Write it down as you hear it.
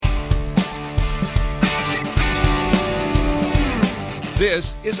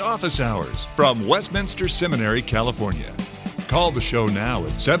This is Office Hours from Westminster Seminary, California. Call the show now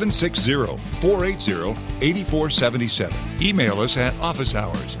at 760-480-8477. Email us at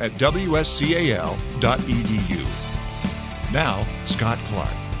officehours@wscal.edu. Now, Scott Clark.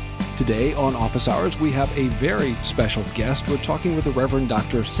 Today on Office Hours, we have a very special guest. We're talking with the Reverend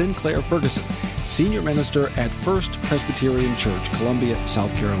Dr. Sinclair Ferguson, Senior Minister at First Presbyterian Church, Columbia,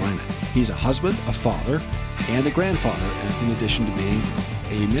 South Carolina. He's a husband, a father, and a grandfather, in addition to being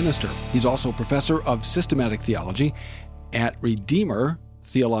a minister. He's also a professor of systematic theology at Redeemer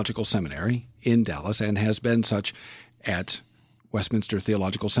Theological Seminary in Dallas and has been such at Westminster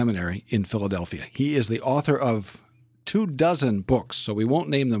Theological Seminary in Philadelphia. He is the author of 24 books, so we won't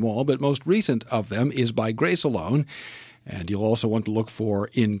name them all, but most recent of them is By Grace Alone, and you'll also want to look for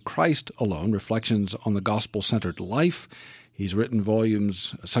In Christ Alone, Reflections on the Gospel-Centered Life. He's written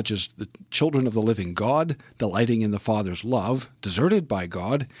volumes such as The Children of the Living God, Delighting in the Father's Love, Deserted by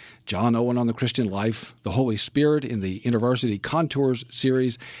God, John Owen on the Christian Life, The Holy Spirit in the InterVarsity Contours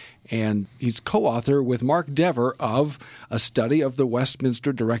series, and he's co-author with Mark Dever of A Study of the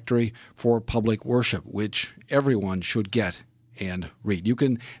Westminster Directory for Public Worship, which everyone should get and read. You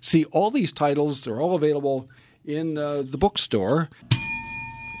can see all these titles. They're all available in the bookstore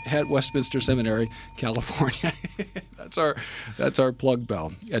at Westminster Seminary, California. That's our plug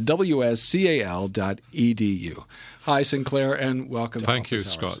bell at wscal.edu. Hi, Sinclair, and welcome. Thank you,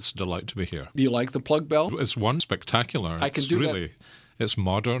 Office Scott. Hours. It's a delight to be here. Do you like the plug bell? It's one spectacular. I can do really that. It's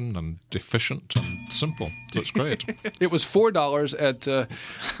modern and efficient and simple. So it's great. It was $4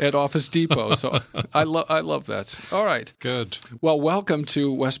 at Office Depot, so I love that. All right. Good. Well, welcome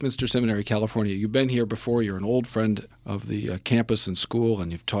to Westminster Seminary, California. You've been here before. You're an old friend of the campus and school,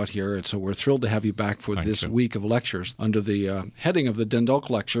 and you've taught here. And so we're thrilled to have you back for this week of lectures under the heading of the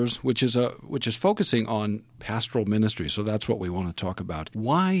Dundalk Lectures, which is focusing on pastoral ministry. So that's what we want to talk about.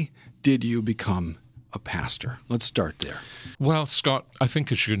 Why did you become a pastor? Let's start there. Well, Scott, I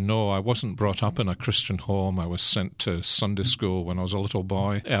think as you know, I wasn't brought up in a Christian home. I was sent to Sunday school when I was a little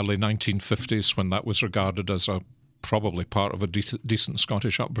boy, early 1950s, when that was regarded as probably part of a decent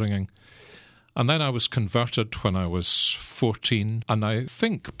Scottish upbringing. And then I was converted when I was 14, and I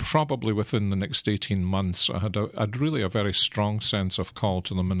think probably within the next 18 months I had really a very strong sense of call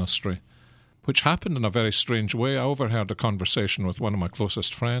to the ministry, which happened in a very strange way. I overheard a conversation with one of my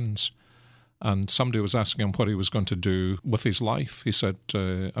closest friends, and somebody was asking him what he was going to do with his life. He said,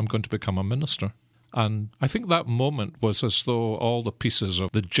 I'm going to become a minister. And I think that moment was as though all the pieces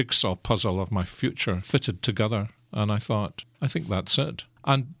of the jigsaw puzzle of my future fitted together. And I thought, I think that's it.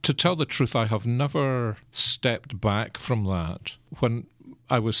 And to tell the truth, I have never stepped back from that. When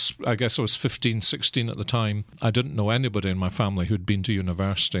I guess I was 15, 16 at the time, I didn't know anybody in my family who'd been to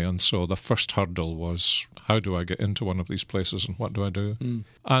university, and so the first hurdle was, how do I get into one of these places and what do I do?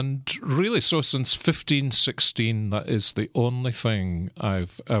 And really, so since 15, 16, that is the only thing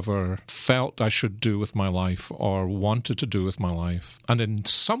I've ever felt I should do with my life or wanted to do with my life. And in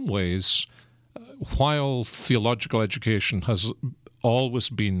some ways, while theological education has always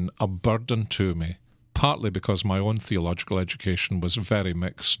been a burden to me, partly because my own theological education was very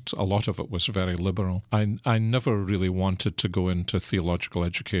mixed. A lot of it was very liberal. I never really wanted to go into theological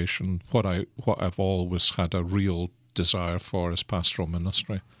education. What I've always had a real desire for is pastoral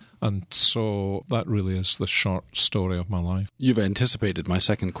ministry. And so that really is the short story of my life. You've anticipated my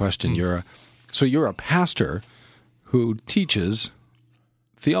second question. You're a pastor who teaches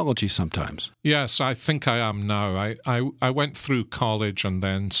theology sometimes. Yes, I think I am now. I went through college and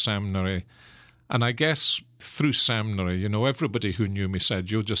then seminary. And I guess through seminary, everybody who knew me said,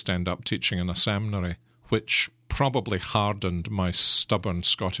 you'll just end up teaching in a seminary, which probably hardened my stubborn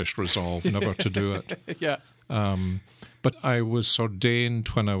Scottish resolve never to do it. Yeah. But I was ordained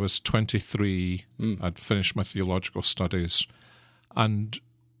when I was 23. I'd finished my theological studies. And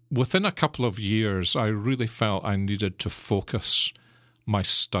within a couple of years, I really felt I needed to focus my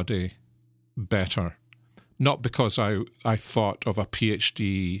study better. Not because I thought of a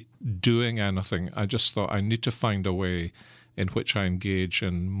PhD doing anything. I just thought I need to find a way in which I engage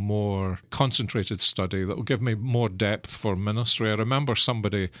in more concentrated study that will give me more depth for ministry. I remember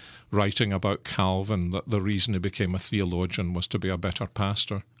somebody writing about Calvin that the reason he became a theologian was to be a better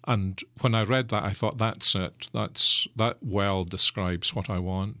pastor. And when I read that, I thought, that's it. That well describes what I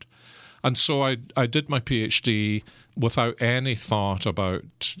want. And so I did my PhD without any thought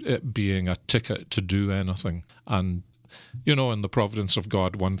about it being a ticket to do anything. And, in the providence of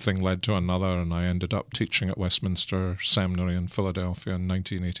God, one thing led to another, and I ended up teaching at Westminster Seminary in Philadelphia in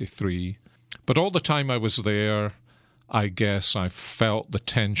 1983. But all the time I was there, I guess I felt the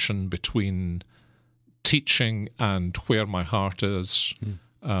tension between teaching and where my heart is.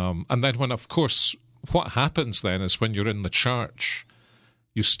 And then when, of course, what happens then is when you're in the church,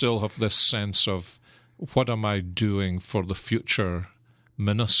 you still have this sense of, what am I doing for the future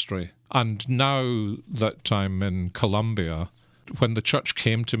ministry? And now that I'm in Colombia, when the church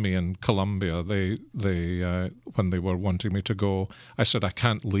came to me in Colombia, they when they were wanting me to go, I said, I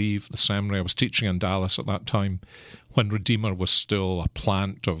can't leave the seminary. I was teaching in Dallas at that time, when Redeemer was still a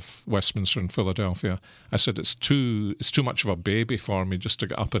plant of Westminster and Philadelphia. I said, it's too much of a baby for me just to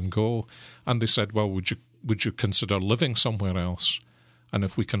get up and go. And they said, well, would you consider living somewhere else? And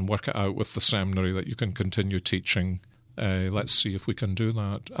if we can work it out with the seminary that you can continue teaching, let's see if we can do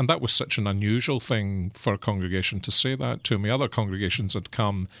that. And that was such an unusual thing for a congregation to say that to me. Other congregations had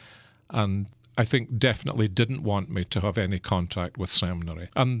come and I think definitely didn't want me to have any contact with seminary.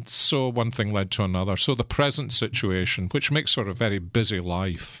 And so one thing led to another. So the present situation, which makes for a very busy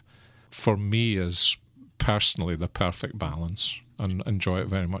life, for me is personally the perfect balance, and enjoy it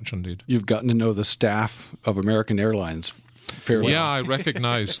very much indeed. You've gotten to know the staff of American Airlines fairly well. Yeah, I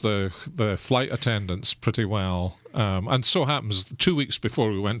recognize the flight attendants pretty well. And so happens, 2 weeks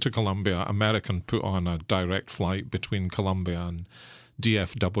before we went to Colombia, American put on a direct flight between Colombia and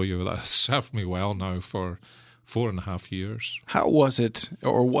DFW that has served me well now for 4.5 years. How was it,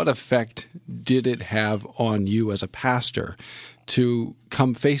 or what effect did it have on you as a pastor to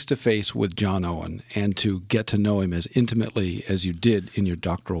come face-to-face with John Owen and to get to know him as intimately as you did in your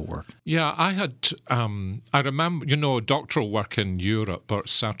doctoral work? Yeah, I remember, doctoral work in Europe, or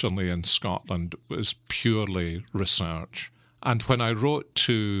certainly in Scotland, was purely research. And when I wrote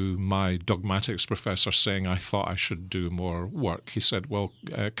to my dogmatics professor saying I thought I should do more work, he said, well,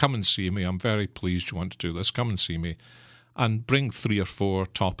 come and see me. I'm very pleased you want to do this. Come and see me and bring 3 or 4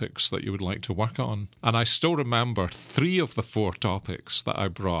 topics that you would like to work on. And I still remember 3 of the 4 topics that I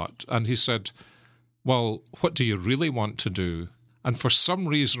brought. And he said, well, what do you really want to do? And for some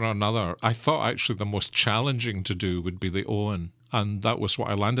reason or another, I thought actually the most challenging to do would be the Owen. And that was what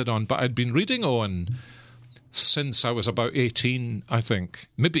I landed on. But I'd been reading Owen since I was about 18, I think,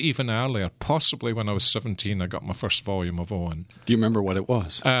 maybe even earlier. Possibly when I was 17, I got my first volume of Owen. Do you remember what it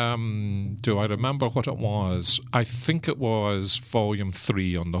was? Do I remember what it was? I think it was volume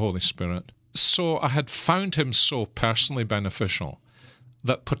 3 on the Holy Spirit. So I had found him so personally beneficial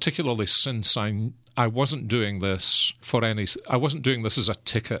that particularly since I wasn't doing this I wasn't doing this as a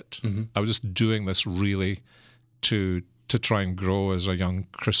ticket. Mm-hmm. I was just doing this really to try and grow as a young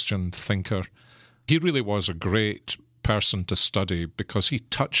Christian thinker. He really was a great person to study because he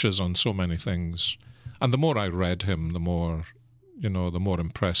touches on so many things. And the more I read him, the more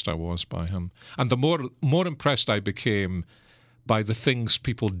impressed I was by him. And the more impressed I became by the things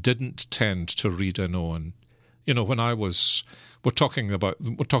people didn't tend to read in Owen. When we're talking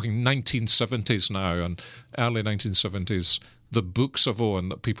 1970s now, and early 1970s, the books of Owen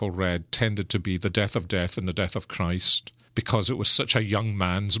that people read tended to be The Death of Death and The Death of Christ, because it was such a young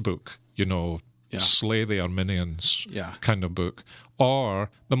man's book, Slay the Arminians kind of book, or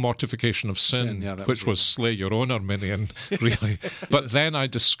The Mortification of Sin, which was slay your own Arminian, really. But then I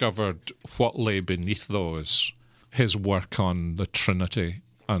discovered what lay beneath those, his work on the Trinity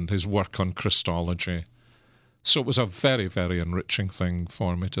and his work on Christology. So it was a very, very enriching thing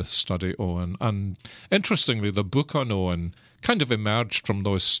for me to study Owen. And interestingly, the book on Owen kind of emerged from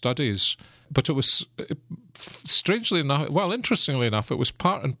those studies, but it was, interestingly enough, it was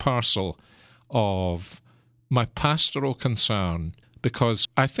part and parcel of my pastoral concern, because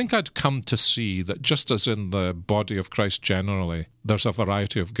I think I'd come to see that just as in the body of Christ generally, there's a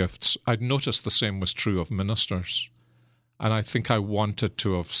variety of gifts, I'd noticed the same was true of ministers. And I think I wanted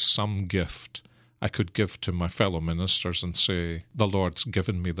to have some gift I could give to my fellow ministers and say, the Lord's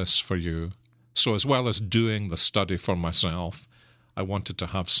given me this for you. So as well as doing the study for myself, I wanted to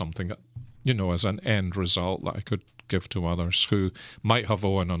have something, as an end result that I could give to others who might have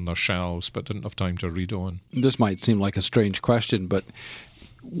Owen on their shelves but didn't have time to read Owen. This might seem like a strange question, but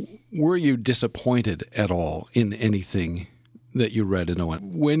were you disappointed at all in anything that you read in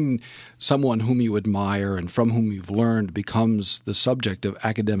Owen? When someone whom you admire and from whom you've learned becomes the subject of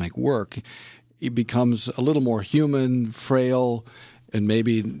academic work, it becomes a little more human, frail, and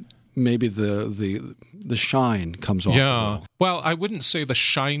maybe the shine comes off. Yeah. Well, I wouldn't say the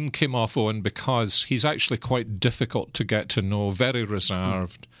shine came off Owen, because he's actually quite difficult to get to know, very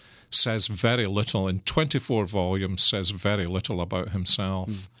reserved, says very little. In 24 volumes, says very little about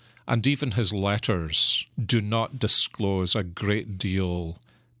himself. And even his letters do not disclose a great deal.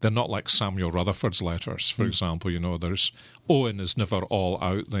 They're not like Samuel Rutherford's letters, for example. Owen is never all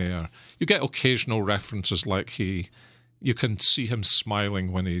out there. You get occasional references, like he You can see him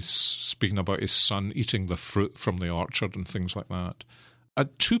smiling when he's speaking about his son eating the fruit from the orchard and things like that.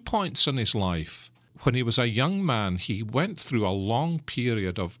 At 2 points in his life, when he was a young man, he went through a long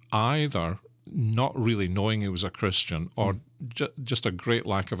period of either not really knowing he was a Christian or just a great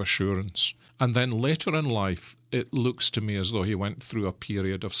lack of assurance. And then later in life, it looks to me as though he went through a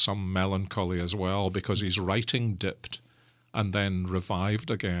period of some melancholy as well, because his writing dipped and then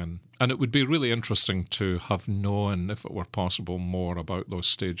revived again. And it would be really interesting to have known, if it were possible, more about those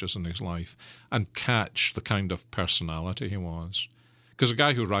stages in his life and catch the kind of personality he was. Because a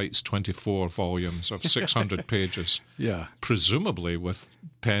guy who writes 24 volumes of 600 pages, presumably with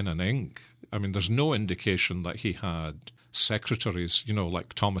pen and ink, I mean, there's no indication that he had secretaries,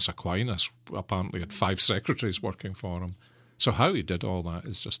 like Thomas Aquinas apparently had 5 secretaries working for him. So how he did all that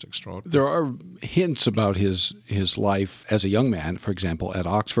is just extraordinary. There are hints about his life as a young man. For example, at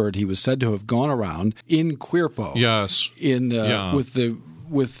Oxford, he was said to have gone around in Quirpo. Yes.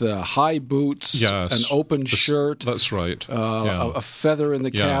 With the high boots, an open shirt. That's right. A feather in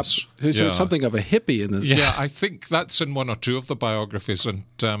the cap. Yes. There's something of a hippie in this. Yeah, I think that's in 1 or 2 of the biographies. And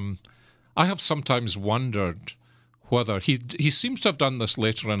I have sometimes wondered whether he seems to have done this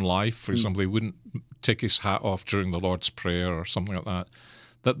later in life. For example, he wouldn't take his hat off during the Lord's Prayer or something like that.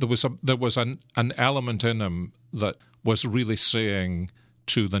 That there was an element in him that was really saying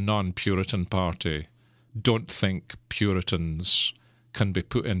to the non-Puritan party, don't think Puritans can be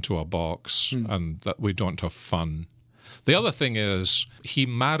put into a box and that we don't have fun. The other thing is he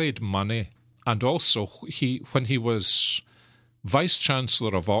married money, and also when he was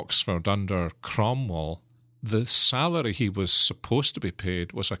Vice-Chancellor of Oxford under Cromwell, the salary he was supposed to be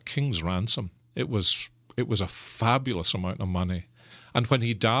paid was a king's ransom. It was a fabulous amount of money. And when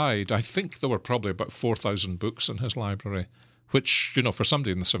he died, I think there were probably about 4,000 books in his library, which, for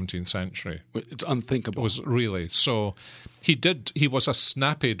somebody in the 17th century, it's unthinkable. Was really. So he was a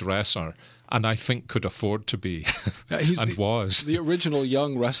snappy dresser, and I think could afford to be, was. The original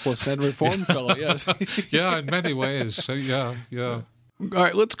young, restless and reformed fellow, yes. Yeah, in many ways. Yeah. All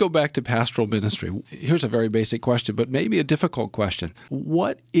right, let's go back to pastoral ministry. Here's a very basic question, but maybe a difficult question.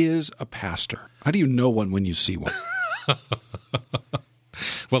 What is a pastor? How do you know one when you see one?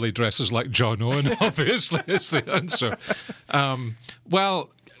 Well, he dresses like John Owen, obviously, is the answer. I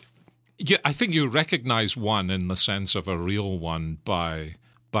think you recognize one in the sense of a real one by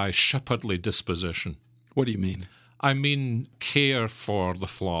shepherdly disposition. What do you mean? I mean care for the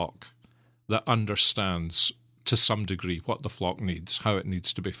flock that understands to some degree what the flock needs, how it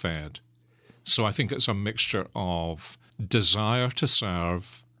needs to be fed. So I think it's a mixture of desire to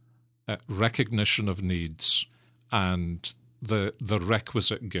serve, recognition of needs, and the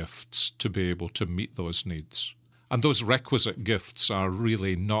requisite gifts to be able to meet those needs. And those requisite gifts are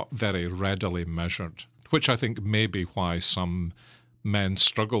really not very readily measured, which I think may be why some men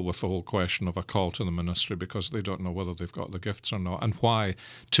struggle with the whole question of a call to the ministry, because they don't know whether they've got the gifts or not. And why,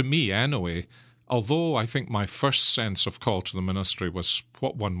 to me anyway, although I think my first sense of call to the ministry was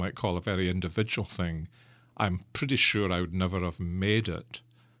what one might call a very individual thing, I'm pretty sure I would never have made it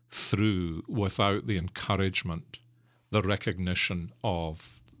through without the encouragement, the recognition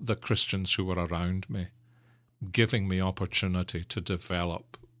of the Christians who were around me, giving me opportunity to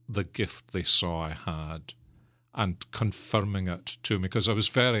develop the gift they saw I had and confirming it to me, because I was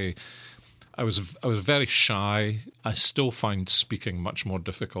very shy. I still find speaking much more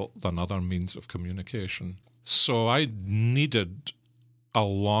difficult than other means of communication. So I needed a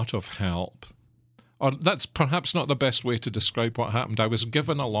lot of help. Or that's perhaps not the best way to describe what happened. I was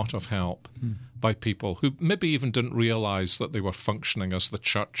given a lot of help by people who maybe even didn't realize that they were functioning as the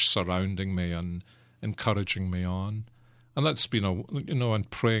church surrounding me and encouraging me on. And that's been and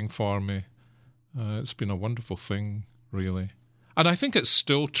praying for me. It's been a wonderful thing, really. And I think it's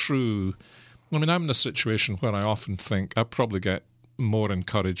still true. I mean, I'm in a situation where I often think I probably get more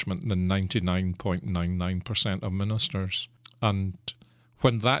encouragement than 99.99% of ministers. And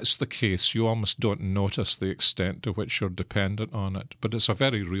when that's the case, you almost don't notice the extent to which you're dependent on it. But it's a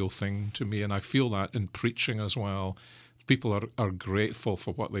very real thing to me, and I feel that in preaching as well. People are grateful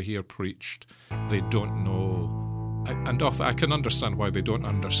for what they hear preached. They don't know, and often I can understand why they don't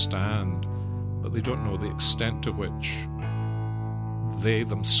understand, but they don't know the extent to which they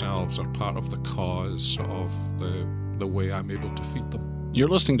themselves are part of the cause of the way I'm able to feed them. You're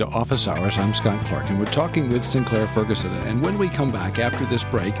listening to Office Hours. I'm Scott Clark, and we're talking with Sinclair Ferguson. And when we come back after this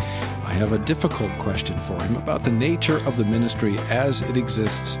break, I have a difficult question for him about the nature of the ministry as it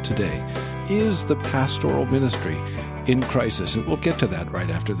exists today. Is the pastoral ministry in crisis? And we'll get to that right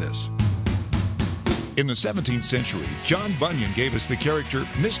after this. In the 17th century, John Bunyan gave us the character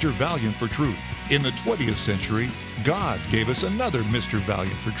Mr. Valiant for Truth. In the 20th century, God gave us another Mr.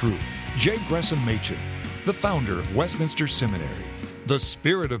 Valiant for Truth, J. Gresham Machen, the founder of Westminster Seminary. The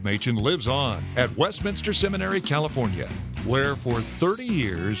spirit of Machen lives on at Westminster Seminary, California, where for 30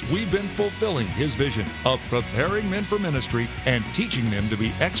 years we've been fulfilling his vision of preparing men for ministry and teaching them to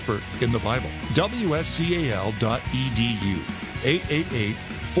be expert in the Bible. WSCAL.edu,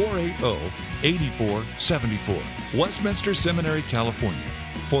 888-480-8474. Westminster Seminary, California.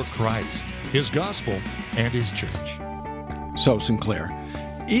 For Christ, His gospel, and His church. So, Sinclair,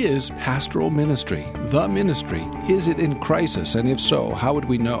 is pastoral ministry, the ministry, is it in crisis? And if so, how would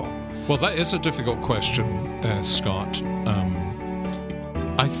we know? Well, that is a difficult question, Scott.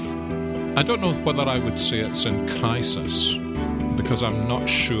 I don't know whether I would say it's in crisis, because I'm not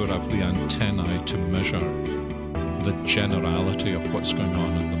sure I've the antennae to measure the generality of what's going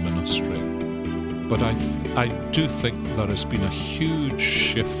on in the ministry. But I do think there has been a huge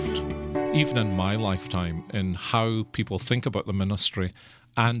shift, even in my lifetime, in how people think about the ministry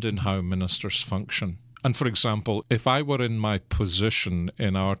and in how ministers function. And for example, if I were in my position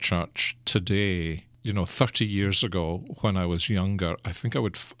in our church today, 30 years ago when I was younger, I think I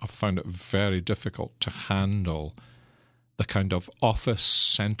would have found it very difficult to handle the kind of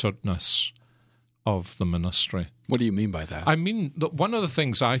office-centeredness of the ministry. What do you mean by that? I mean, that one of the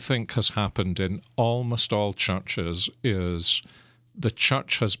things I think has happened in almost all churches is the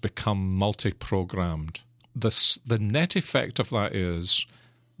church has become multi-programmed. The net effect of that is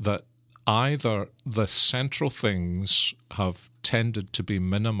that either the central things have tended to be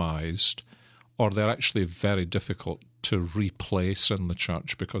minimized, or they're actually very difficult to replace in the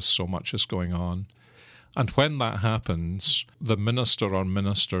church because so much is going on. And when that happens, the minister or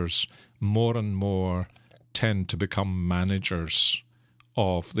ministers more and more tend to become managers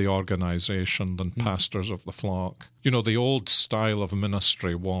of the organization than pastors of the flock. The old style of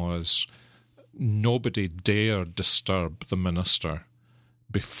ministry was nobody dare disturb the minister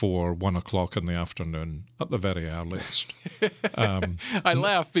before 1 o'clock in the afternoon at the very earliest. I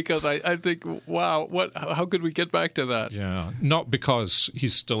laugh because I think, wow, how could we get back to that? Yeah, not because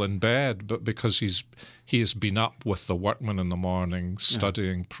he's still in bed, but because he has been up with the workmen in the morning,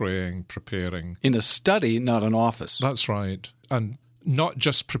 studying, praying, preparing. In a study, not an office. That's right. And not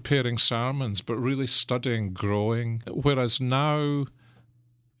just preparing sermons, but really studying, growing. Whereas now,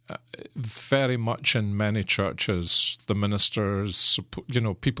 very much in many churches, the ministers,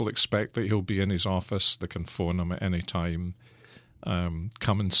 people expect that he'll be in his office. They can phone him at any time,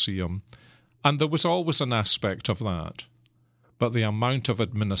 come and see him. And there was always an aspect of that. But the amount of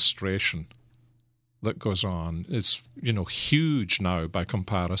administration that goes on is, huge now by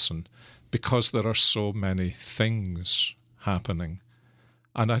comparison, because there are so many things happening.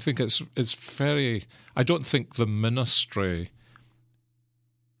 And I think it's very, I don't think the ministry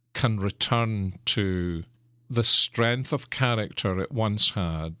can return to the strength of character it once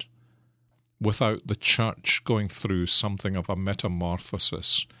had without the church going through something of a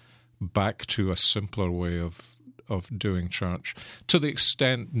metamorphosis back to a simpler way of doing church, to the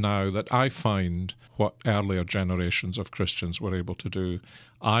extent now that I find what earlier generations of Christians were able to do,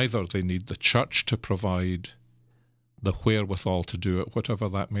 either they need the church to provide the wherewithal to do it, whatever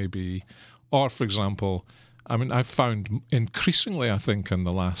that may be, or, for example, I've found increasingly, I think, in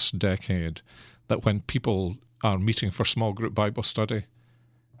the last decade, that when people are meeting for small group Bible study,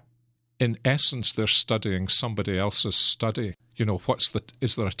 in essence, they're studying somebody else's study.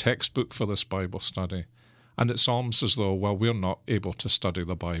 Is there a textbook for this Bible study? And it's almost as though, well, we're not able to study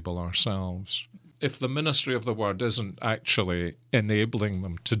the Bible ourselves. If the ministry of the Word isn't actually enabling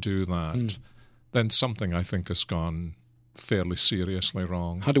them to do that, then something, I think, has gone fairly seriously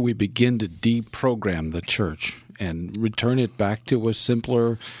wrong. How do we begin to deprogram the church and return it back to a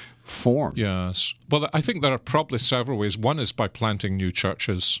simpler form? Yes. Well, I think there are probably several ways. One is by planting new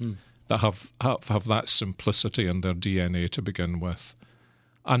churches that have that simplicity in their DNA to begin with.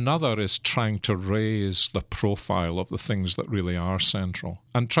 Another is trying to raise the profile of the things that really are central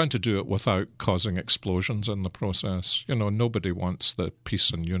and trying to do it without causing explosions in the process. Nobody wants the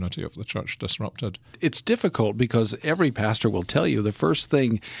peace and unity of the church disrupted. It's difficult because every pastor will tell you the first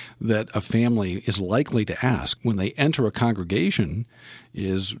thing that a family is likely to ask when they enter a congregation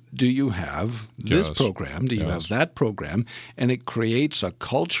is, do you have this program? Do you have that program? And it creates a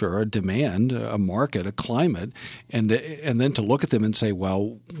culture, a demand, a market, a climate, and then to look at them and say,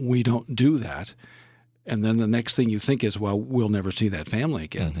 well, we don't do that. And then the next thing you think is, well, we'll never see that family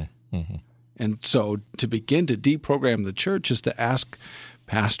again. And so to begin to deprogram the church is to ask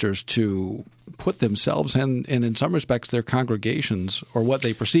pastors to put themselves and in some respects their congregations or what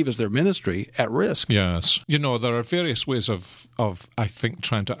they perceive as their ministry at risk. Yes. There are various ways of I think,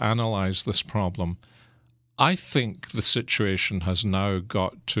 trying to analyze this problem. I think the situation has now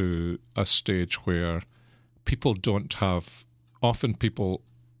got to a stage where people don't have, often people,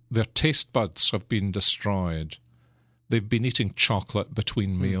 their taste buds have been destroyed. They've been eating chocolate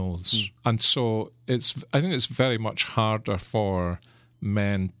between meals. And so I think it's very much harder for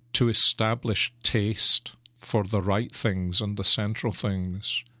men to establish taste for the right things and the central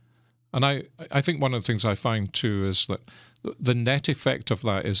things. And I think one of the things I find too is that the net effect of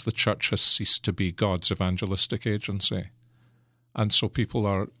that is the church has ceased to be God's evangelistic agency. And so people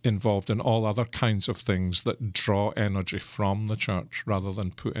are involved in all other kinds of things that draw energy from the church rather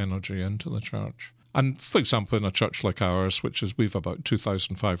than put energy into the church. And for example, in a church like ours, we've about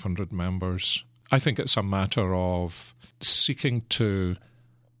 2,500 members, I think it's a matter of seeking to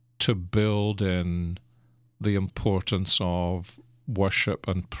build in the importance of worship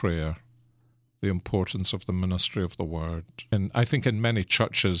and prayer, the importance of the ministry of the word. And I think in many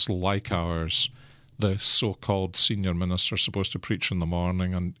churches like ours, the so-called senior minister is supposed to preach in the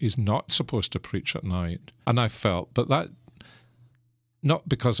morning and he's not supposed to preach at night. And I felt, but that, not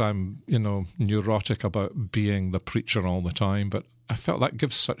because I'm, neurotic about being the preacher all the time, but I felt that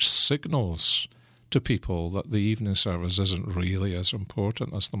gives such signals to people that the evening service isn't really as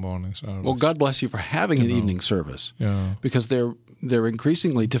important as the morning service. Well, God bless you for having an evening service. Yeah. Because they're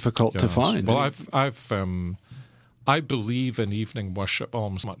increasingly difficult to find. Well, I believe in evening worship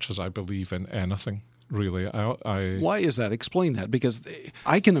almost as much as I believe in anything, really. Why is that? Explain that. Because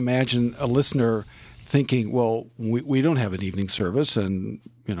I can imagine a listener thinking, well, we don't have an evening service, and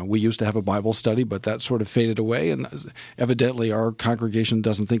we used to have a Bible study, but that sort of faded away, and evidently our congregation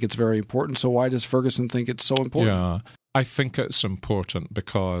doesn't think it's very important, so why does Ferguson think it's so important? Yeah, I think it's important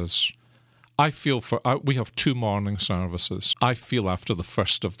because I feel we have 2 morning services. I feel after the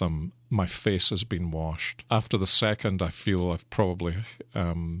first of them, my face has been washed. After the second, I feel I've probably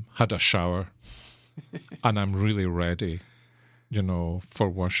had a shower, and I'm really ready, for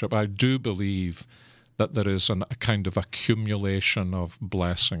worship. I do believe that there is a kind of accumulation of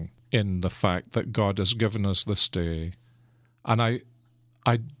blessing in the fact that God has given us this day. And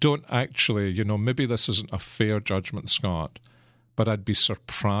I don't actually, maybe this isn't a fair judgment, Scott, but I'd be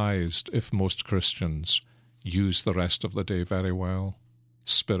surprised if most Christians use the rest of the day very well,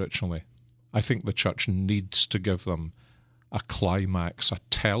 spiritually. I think the church needs to give them a climax, a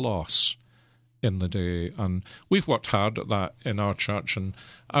telos in the day, and we've worked hard at that in our church and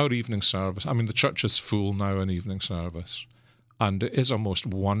our evening service. I mean, the church is full now in evening service, and it is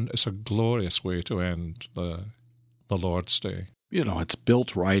it's a glorious way to end the Lord's Day. It's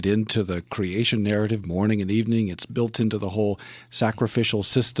built right into the creation narrative, morning and evening. It's built into the whole sacrificial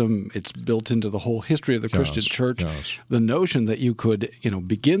system. It's built into the whole history of the Christian church. Yes. The notion that you could,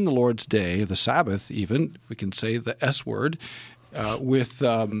 begin the Lord's Day, the Sabbath even, if we can say the S word, with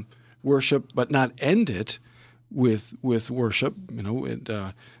worship, but not end it with worship,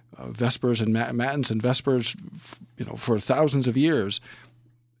 Vespers and Matins and Vespers, for thousands of years.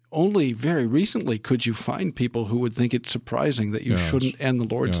 Only very recently could you find people who would think it's surprising that you shouldn't end the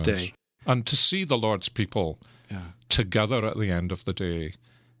Lord's Day. And to see the Lord's people together at the end of the day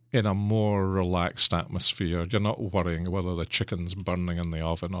in a more relaxed atmosphere. You're not worrying whether the chicken's burning in the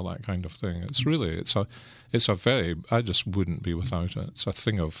oven or that kind of thing. It's a very, I just wouldn't be without it. It's a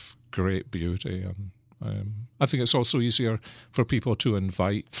thing of great beauty, and I think it's also easier for people to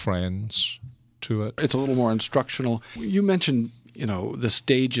invite friends to it. It's a little more instructional. You mentioned, the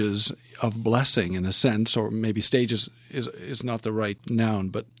stages of blessing in a sense, or maybe stages is not the right noun,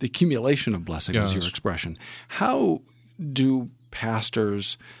 but the accumulation of blessing is your expression. How do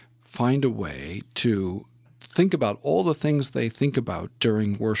pastors find a way to think about all the things they think about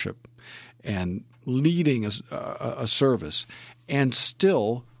during worship and leading a service and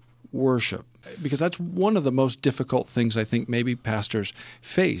still worship? Because that's one of the most difficult things I think maybe pastors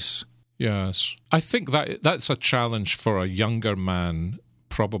face. Yes. I think that's a challenge for a younger man,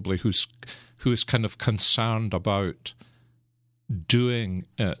 probably, who is kind of concerned about doing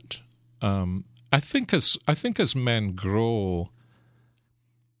it. I think as men grow,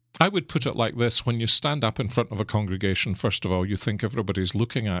 I would put it like this: when you stand up in front of a congregation, first of all, you think everybody's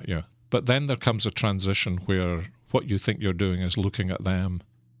looking at you. But then there comes a transition where what you think you're doing is looking at them.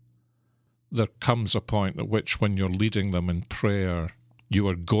 There comes a point at which, when you're leading them in prayer, you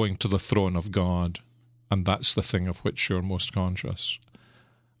are going to the throne of God, and that's the thing of which you're most conscious.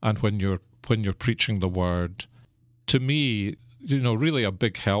 And when you're preaching the word, to me, really a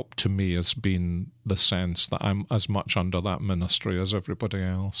big help to me has been the sense that I'm as much under that ministry as everybody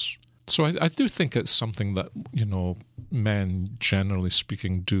else. So I do think it's something that, men, generally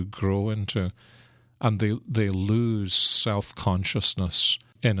speaking, do grow into, and they lose self-consciousness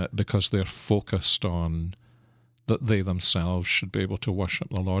in it because they're focused on that they themselves should be able to worship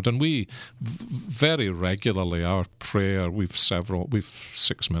the Lord. And we very regularly, our prayer, we've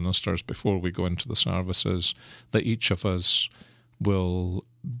 6 ministers before we go into the services, that each of us will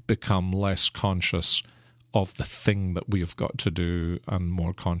become less conscious of the thing that we have got to do and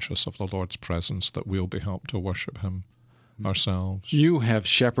more conscious of the Lord's presence, that we'll be helped to worship him ourselves. You have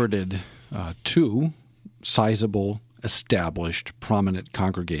shepherded 2 sizable, established, prominent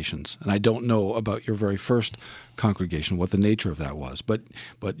congregations. And I don't know about your very first congregation, what the nature of that was, but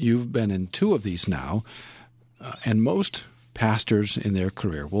you've been in 2 of these now, and most pastors in their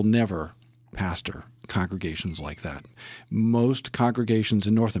career will never pastor congregations like that. Most congregations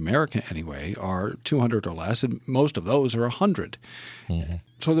in North America, anyway, are 200 or less, and most of those are 100. Mm-hmm.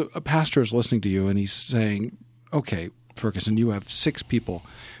 So a pastor is listening to you, and he's saying, okay, Ferguson, you have 6 people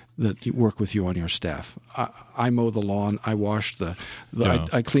that work with you on your staff. I mow the lawn. I wash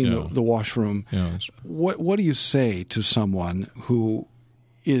I clean the washroom. Yes. What do you say to someone who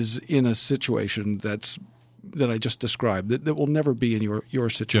is in a situation that I just described, that will never be in your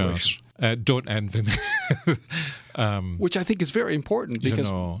situation? Yes. Don't envy me. Which I think is very important,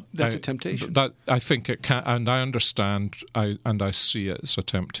 because that's a temptation. That I think it can, and I understand, and I see it as a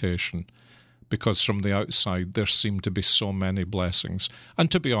temptation, because from the outside there seem to be so many blessings.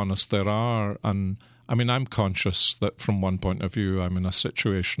 And to be honest, there are. And I mean, I'm conscious that from one point of view, I'm in a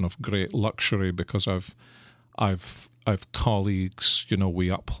situation of great luxury because I've colleagues, we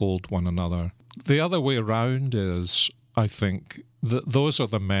uphold one another. The other way around is, I think, that those are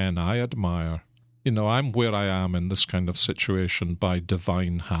the men I admire. I'm where I am in this kind of situation by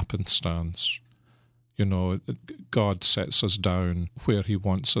divine happenstance. God sets us down where he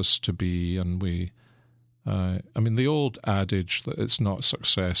wants us to be, and the old adage that it's not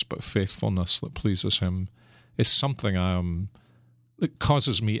success but faithfulness that pleases him is something that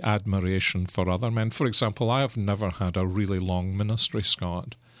causes me admiration for other men. For example, I have never had a really long ministry,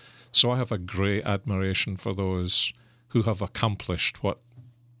 Scott, so I have a great admiration for those who have accomplished what,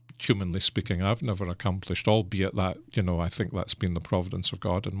 humanly speaking, I've never accomplished, albeit that, I think that's been the providence of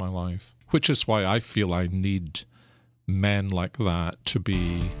God in my life. Which is why I feel I need men like that to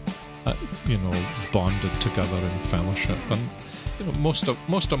be, bonded together in fellowship. And most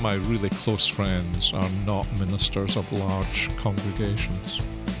of my really close friends are not ministers of large congregations,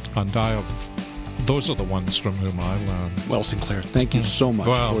 and those are the ones from whom I learn. Well, Sinclair, thank you so much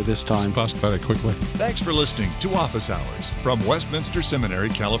for this time. It's passed very quickly. Thanks for listening to Office Hours from Westminster Seminary,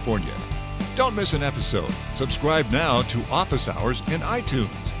 California. Don't miss an episode. Subscribe now to Office Hours in iTunes.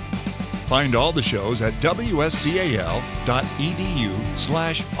 Find all the shows at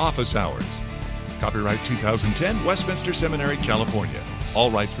wscal.edu/office hours. Copyright 2010, Westminster Seminary, California. All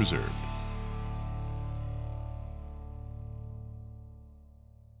rights reserved.